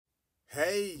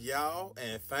Hey, y'all,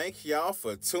 and thank y'all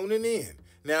for tuning in.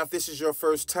 Now, if this is your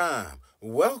first time,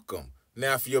 welcome.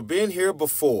 Now, if you've been here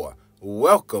before,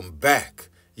 welcome back.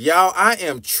 Y'all, I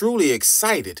am truly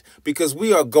excited because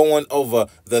we are going over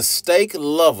the Steak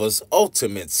Lover's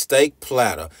Ultimate Steak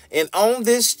Platter. And on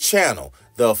this channel,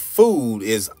 the food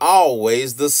is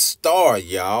always the star,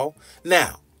 y'all.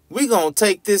 Now, we're going to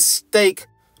take this steak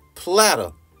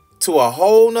platter to a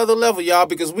whole nother level, y'all,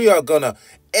 because we are going to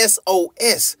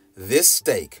SOS this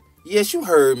steak. Yes, you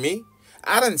heard me.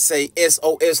 I didn't say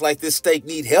SOS like this steak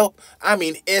need help. I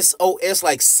mean SOS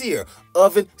like Sear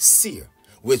Oven Sear,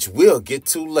 which we'll get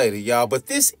to later, y'all. But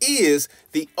this is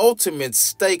the ultimate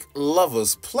steak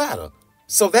lover's platter.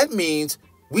 So that means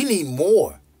we need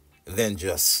more than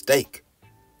just steak.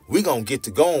 We're going to get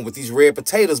to going with these red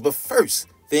potatoes. But first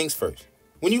things first,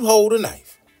 when you hold a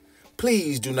knife,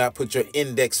 please do not put your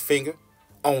index finger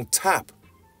on top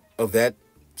of that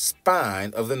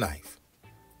spine of the knife,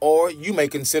 or you may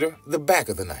consider the back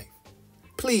of the knife.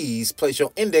 Please place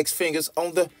your index fingers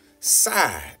on the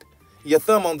side, your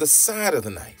thumb on the side of the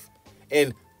knife,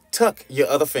 and tuck your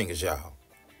other fingers, y'all.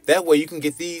 That way you can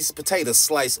get these potatoes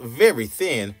sliced very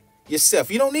thin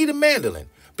yourself. You don't need a mandolin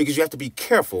because you have to be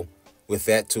careful with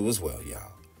that too as well,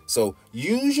 y'all. So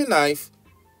use your knife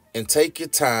and take your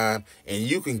time, and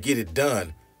you can get it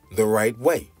done the right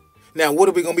way. Now, what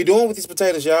are we going to be doing with these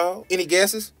potatoes, y'all? Any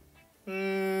guesses?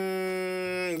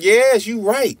 Yes, you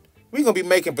right. We're going to be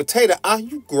making potato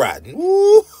au gratin.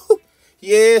 Woo!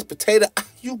 Yes, potato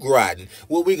au gratin.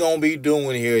 What we going to be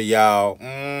doing here, y'all?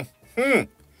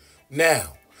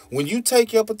 Now, when you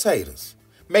take your potatoes,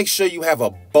 make sure you have a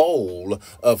bowl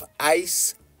of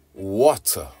ice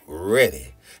water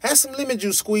ready. Have some lemon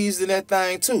juice squeezed in that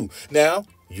thing, too. Now,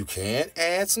 you can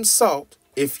add some salt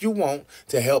if you want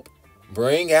to help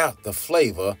bring out the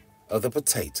flavor of the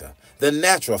potato, the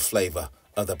natural flavor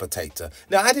of the potato.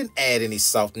 Now, I didn't add any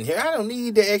salt in here. I don't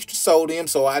need the extra sodium,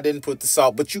 so I didn't put the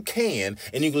salt, but you can,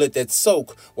 and you can let that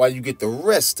soak while you get the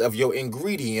rest of your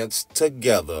ingredients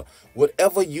together.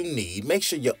 Whatever you need, make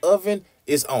sure your oven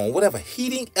is on, whatever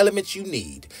heating elements you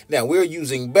need. Now, we're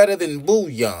using better than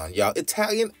bouillon, y'all,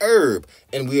 Italian herb,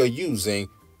 and we are using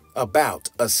about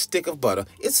a stick of butter.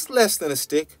 It's less than a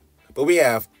stick, but we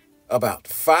have about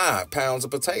 5 pounds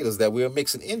of potatoes that we're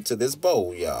mixing into this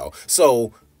bowl, y'all.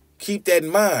 So keep that in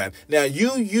mind. Now,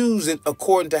 you use it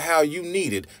according to how you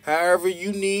need it. However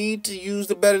you need to use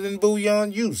the better than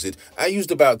bouillon, use it. I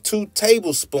used about 2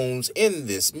 tablespoons in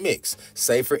this mix.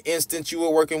 Say, for instance, you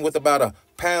were working with about a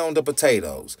pound of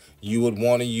potatoes. You would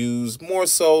want to use more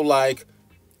so like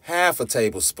half a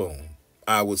tablespoon,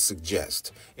 I would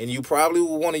suggest. And you probably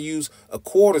will want to use a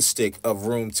 1/4 stick of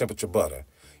room temperature butter.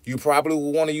 You probably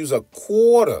will want to use a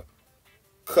 1/4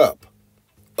 cup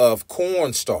of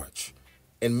cornstarch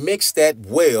and mix that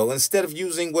well instead of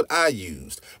using what I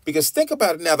used. Because think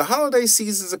about it now, the holiday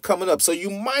seasons are coming up, so you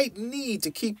might need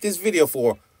to keep this video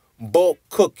for bulk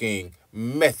cooking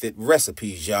method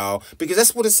recipes, y'all, because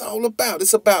that's what it's all about.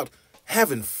 It's about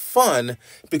having fun,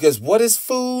 because what is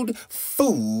food?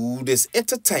 Food is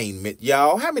entertainment,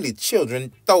 y'all. How many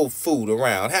children throw food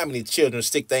around? How many children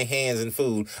stick their hands in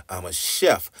food? I'm a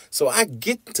chef, so I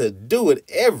get to do it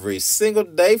every single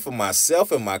day for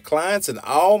myself and my clients and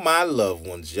all my loved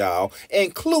ones, y'all,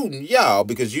 including y'all,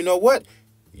 because you know what?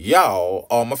 Y'all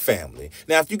are my family.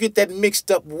 Now, if you get that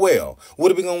mixed up well,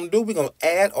 what are we going to do? We're going to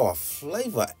add our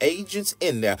flavor agents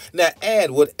in there. Now,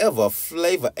 add whatever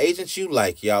flavor agents you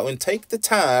like, y'all, and take the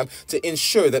time to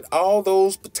ensure that all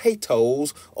those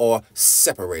potatoes are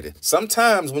separated.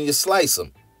 Sometimes when you slice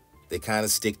them, they kind of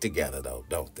stick together, though,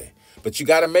 don't they? But you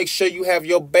got to make sure you have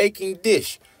your baking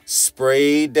dish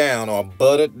sprayed down or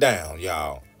buttered down,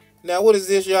 y'all. Now, what is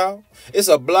this, y'all? It's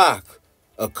a block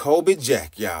a Kobe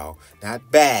Jack, y'all,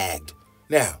 not bagged.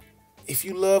 Now, if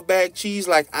you love bagged cheese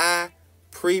like I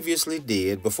previously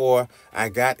did before I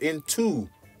got into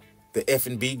the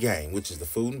F&B game, which is the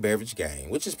food and beverage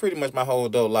game, which is pretty much my whole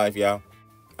adult life, y'all,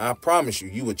 I promise you,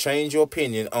 you would change your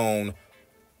opinion on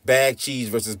bagged cheese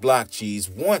versus block cheese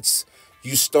once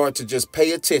you start to just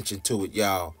pay attention to it,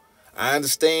 y'all. I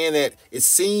understand that it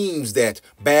seems that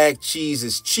bagged cheese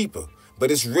is cheaper, but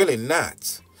it's really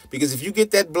not. Because if you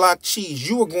get that block cheese,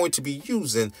 you are going to be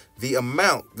using the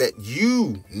amount that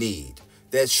you need.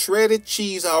 That shredded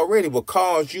cheese already will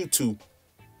cause you to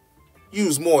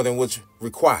use more than what's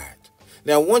required.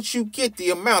 Now, once you get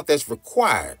the amount that's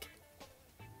required,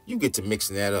 you get to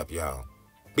mixing that up, y'all.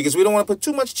 Because we don't want to put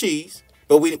too much cheese,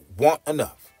 but we want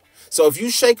enough. So if you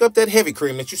shake up that heavy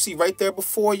cream that you see right there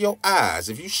before your eyes,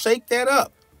 if you shake that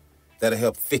up, that'll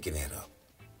help thicken that up.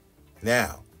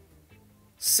 Now,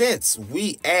 since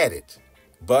we added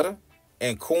butter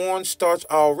and cornstarch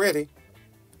already,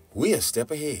 we're a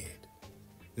step ahead.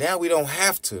 Now we don't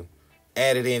have to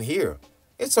add it in here.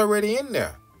 It's already in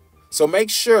there. So make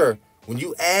sure when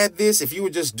you add this, if you were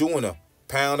just doing a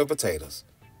pound of potatoes,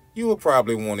 you would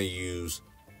probably want to use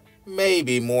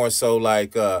maybe more so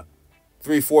like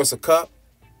 3/4 a cup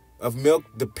of milk,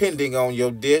 depending on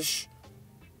your dish.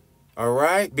 All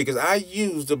right, because I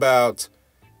used about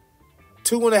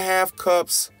 2.5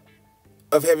 cups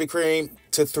of heavy cream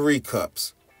to 3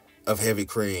 cups of heavy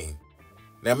cream.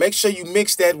 Now make sure you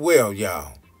mix that well,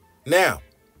 y'all. Now,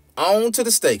 on to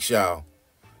the steaks, y'all.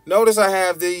 Notice I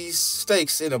have these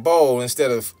steaks in a bowl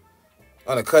instead of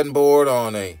on a cutting board,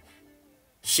 on a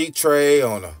sheet tray,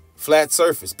 on a flat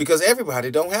surface, because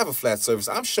everybody don't have a flat surface.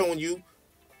 I'm showing you,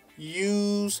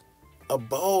 use a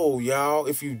bowl, y'all.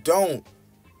 If you don't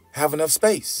have enough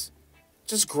space,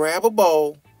 just grab a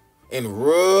bowl and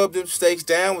rub them steaks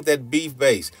down with that beef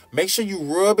base. Make sure you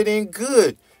rub it in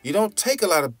good. You don't take a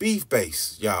lot of beef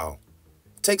base, y'all.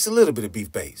 It takes a little bit of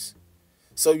beef base.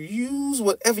 So use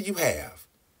whatever you have.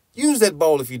 Use that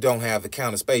bowl if you don't have the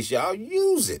counter space, y'all.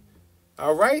 Use it.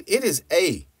 All right? It is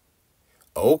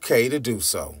okay to do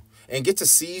so. And get to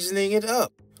seasoning it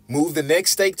up. Move the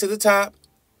next steak to the top.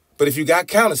 But if you got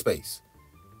counter space,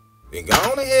 then go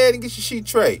on ahead and get your sheet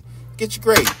tray. Get your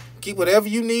grate. Keep whatever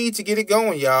you need to get it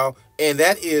going, y'all. And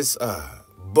that is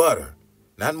butter.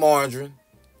 Not margarine,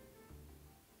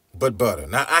 but butter.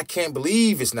 Now, I can't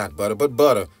believe it's not butter, but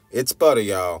butter. It's butter,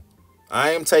 y'all.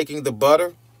 I am taking the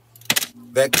butter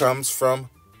that comes from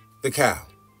the cow.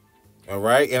 All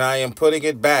right? And I am putting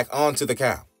it back onto the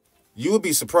cow. You would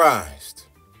be surprised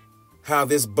how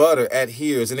this butter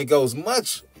adheres, and it goes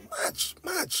much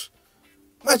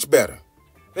better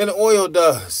than the oil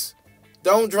does.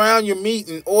 Don't drown your meat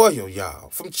in oil, y'all.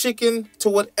 From chicken to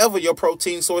whatever your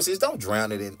protein source is, don't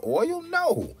drown it in oil.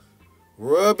 No.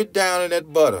 Rub it down in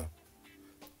that butter.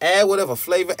 Add whatever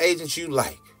flavor agents you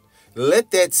like.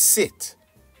 Let that sit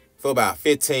for about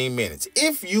 15 minutes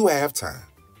if you have time.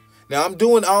 Now, I'm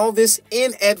doing all this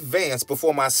in advance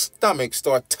before my stomach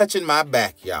starts touching my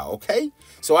back, y'all, okay?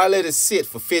 So I let it sit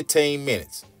for 15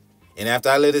 minutes. And after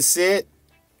I let it sit,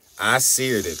 I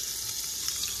seared it.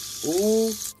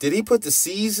 Ooh, did he put the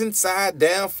seasoned side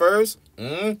down first?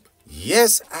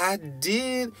 Yes, I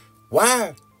did.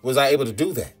 Why was I able to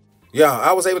do that? Y'all,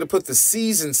 I was able to put the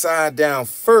seasoned side down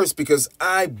first because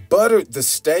I buttered the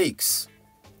steaks.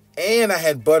 And I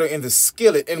had butter in the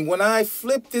skillet. And when I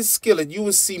flip this skillet, you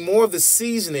will see more of the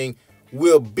seasoning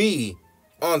will be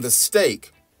on the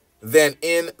steak than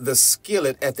in the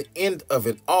skillet at the end of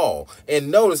it all.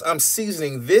 And notice I'm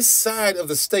seasoning this side of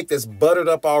the steak that's buttered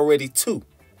up already too.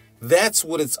 That's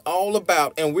what it's all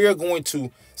about. And we are going to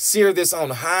sear this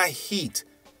on high heat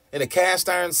in a cast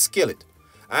iron skillet.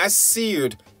 I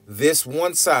seared this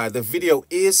one side. The video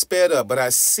is sped up, but I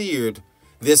seared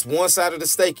this one side of the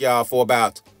steak, y'all, for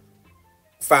about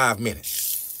 5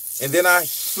 minutes. And then I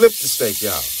flipped the steak,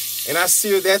 y'all, and I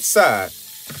seared that side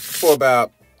for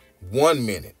about 1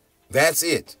 minute. That's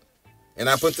it. And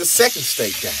I put the second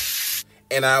steak down,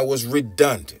 and I was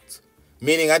redundant,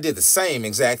 meaning I did the same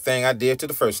exact thing I did to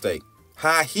the first steak.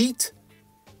 High heat,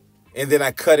 and then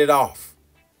I cut it off.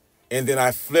 And then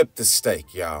I flipped the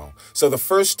steak, y'all. So the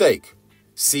first steak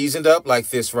seasoned up like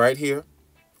this right here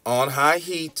on high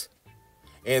heat,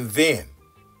 and then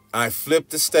I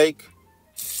flipped the steak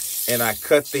and I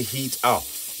cut the heat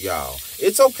off, y'all.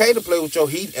 It's okay to play with your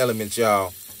heat elements,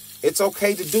 y'all. It's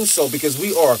okay to do so because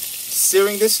we are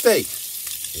searing this steak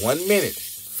 1 minute,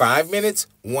 5 minutes,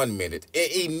 1 minute.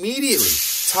 And immediately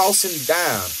tossing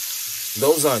down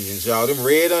those onions, y'all. Them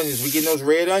red onions. We getting those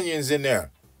red onions in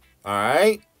there. All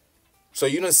right? So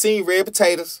you done seen red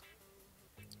potatoes.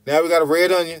 Now we got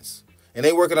red onions. And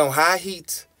they working on high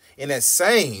heat in that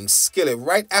same skillet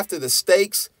right after the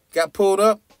steaks got pulled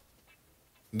up.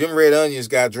 Them red onions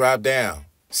got dropped down,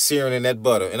 searing in that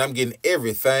butter. And I'm getting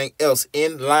everything else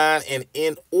in line and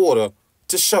in order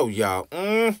to show y'all.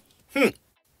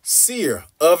 Sear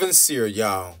Oven Sear,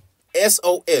 y'all.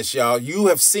 SOS, y'all. You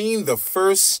have seen the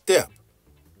first step.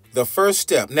 The first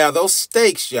step. Now, those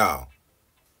steaks, y'all,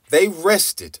 they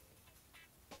rested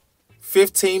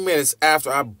 15 minutes after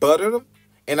I buttered them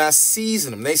and I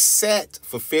seasoned them. They sat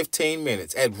for 15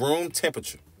 minutes at room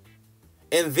temperature.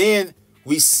 And then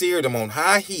we seared them on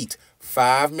high heat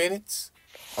 5 minutes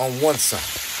on one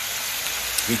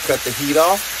side. We cut the heat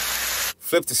off,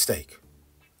 flipped the steak.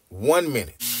 1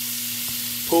 minute.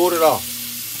 Pulled it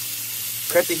off.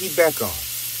 Cut the heat back on.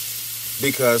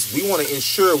 Because we want to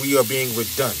ensure we are being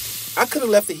redundant. I could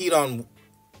have left the heat on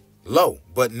low,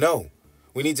 but no.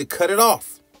 We need to cut it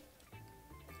off.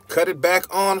 Cut it back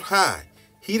on high.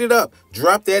 Heat it up.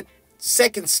 Drop that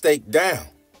second steak down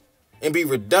and be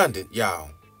redundant, y'all.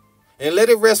 And let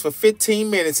it rest for 15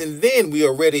 minutes, and then we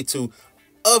are ready to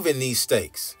oven these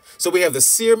steaks. So we have the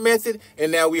sear method,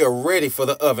 and now we are ready for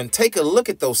the oven. Take a look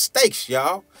at those steaks,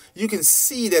 y'all. You can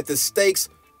see that the steaks,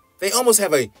 they almost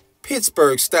have a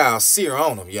Pittsburgh-style sear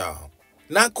on them, y'all.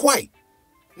 Not quite,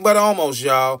 but almost,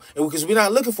 y'all. And because we're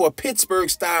not looking for a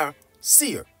Pittsburgh-style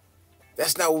sear.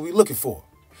 That's not what we're looking for.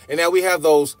 And now we have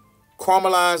those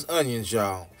caramelized onions,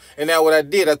 y'all. And now what I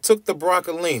did, I took the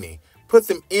broccolini, put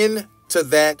them into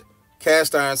that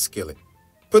cast iron skillet,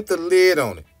 put the lid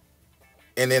on it,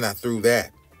 and then I threw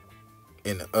that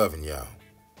in the oven, y'all.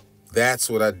 That's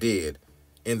what I did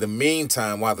in the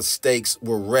meantime while the steaks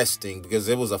were resting, because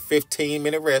it was a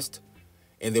 15-minute rest,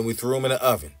 and then we threw them in the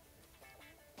oven.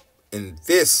 And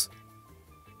this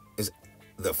is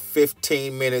the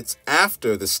 15 minutes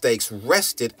after the steaks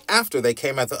rested, after they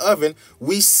came out the oven,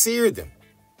 we seared them.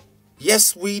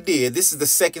 Yes, we did. This is the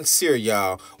second sear,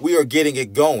 y'all. We are getting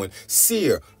it going.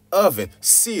 Sear Oven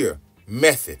Sear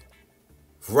Method.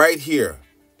 Right here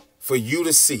for you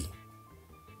to see.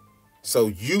 So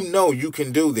you know you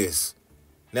can do this.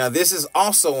 Now this is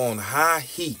also on high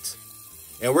heat.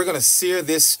 And we're going to sear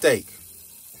this steak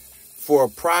for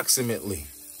approximately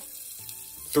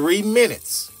 3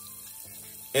 minutes.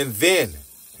 And then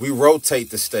we rotate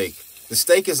the steak. The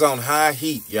steak is on high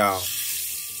heat, y'all.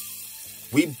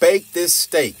 We bake this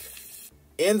steak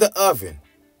in the oven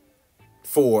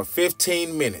for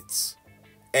 15 minutes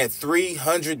at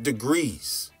 300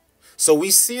 degrees. So we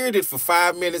seared it for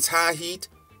 5 minutes high heat,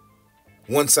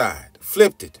 one side,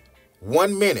 flipped it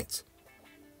 1 minute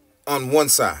on one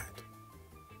side.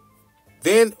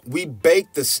 Then we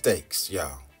baked the steaks,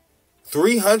 y'all,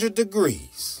 300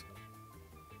 degrees,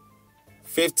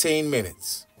 15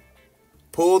 minutes.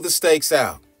 Pull the steaks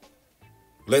out.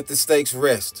 Let the steaks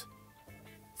rest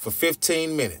for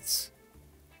 15 minutes.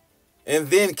 And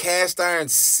then cast iron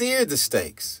sear the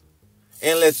steaks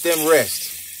and let them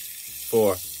rest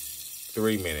for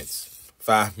 3 minutes,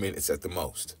 5 minutes at the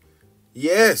most.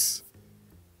 Yes,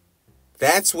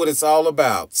 that's what it's all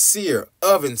about. Sear,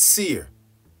 oven, sear.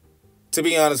 To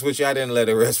be honest with you, I didn't let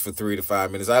it rest for 3 to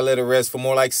 5 minutes. I let it rest for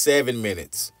more like 7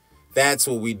 minutes. That's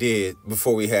what we did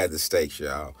before we had the steaks,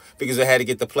 y'all, because I had to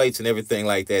get the plates and everything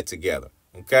like that together,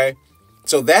 okay?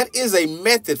 So that is a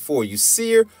method for you.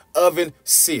 Sear, oven,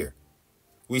 sear.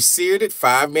 We seared it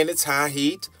 5 minutes high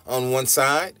heat on one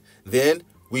side. Then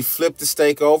we flipped the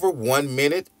steak over 1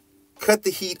 minute, cut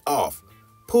the heat off,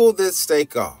 pull the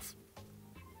steak off.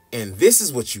 And this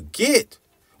is what you get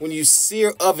when you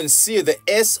sear, oven, sear, the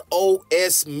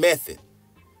SOS method.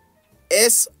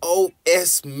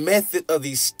 SOS method of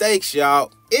these steaks,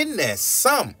 y'all. Isn't that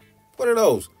something? What are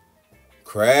those?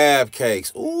 Crab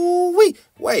cakes. Ooh,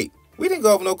 wait. We didn't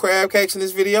go over no crab cakes in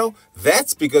this video.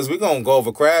 That's because we're going to go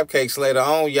over crab cakes later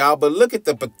on, y'all. But look at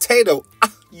the potato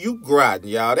au gratin,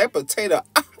 y'all. That potato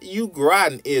au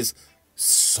gratin is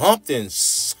something.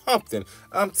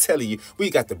 I'm telling you, we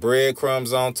got the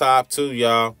breadcrumbs on top too,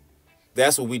 y'all.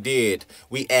 That's what we did.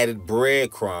 We added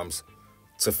breadcrumbs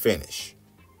to finish.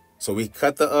 So we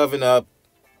cut the oven up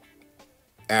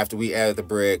after we added the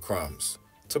breadcrumbs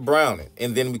to brown it.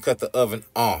 And then we cut the oven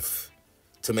off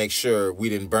to make sure we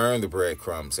didn't burn the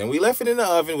breadcrumbs. And we left it in the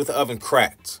oven with the oven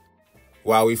cracked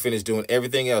while we finished doing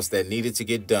everything else that needed to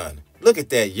get done. Look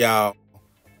at that, y'all.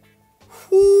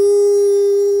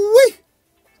 Woo-wee.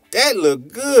 That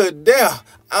looked good there.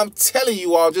 I'm telling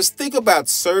you all, just think about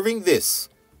serving this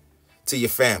to your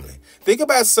family. Think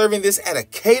about serving this at a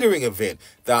catering event.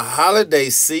 The holiday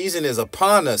season is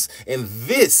upon us, and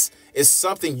this is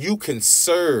something you can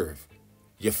serve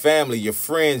your family, your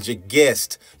friends, your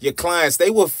guests, your clients. They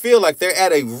will feel like they're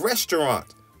at a restaurant.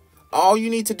 All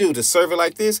you need to do to serve it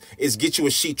like this is get you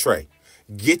a sheet tray.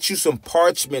 Get you some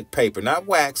parchment paper, not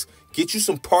wax. Get you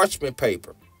some parchment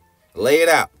paper. Lay it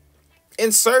out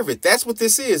and serve it. That's what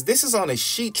this is. This is on a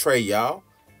sheet tray, y'all,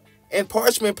 and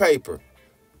parchment paper.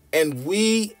 And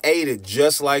we ate it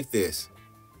just like this.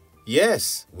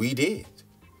 Yes, we did.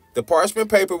 The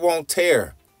parchment paper won't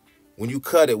tear when you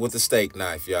cut it with a steak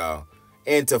knife, y'all.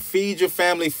 And to feed your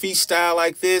family feast style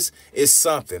like this is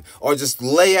something. Or just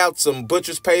lay out some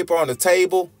butcher's paper on the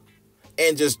table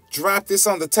and just drop this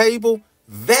on the table.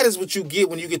 That is what you get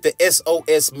when you get the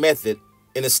SOS method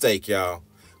in a steak, y'all.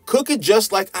 Cook it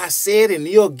just like I said, and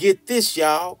you'll get this,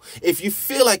 y'all. If you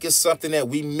feel like it's something that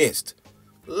we missed,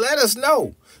 let us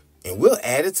know, and we'll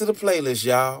add it to the playlist,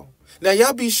 y'all. Now,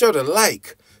 y'all be sure to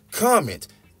like, comment,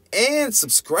 and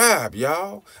subscribe,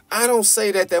 y'all. I don't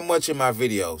say that much in my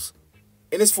videos.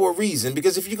 And it's for a reason,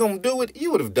 because if you're going to do it,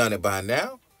 you would have done it by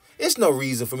now. It's no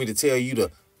reason for me to tell you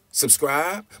to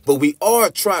subscribe, but we are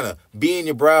trying to be in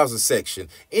your browser section,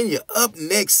 in your up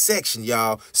next section,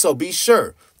 y'all. So be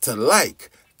sure to like,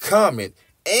 comment,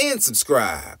 and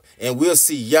subscribe. And we'll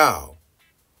see y'all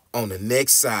on the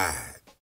next side.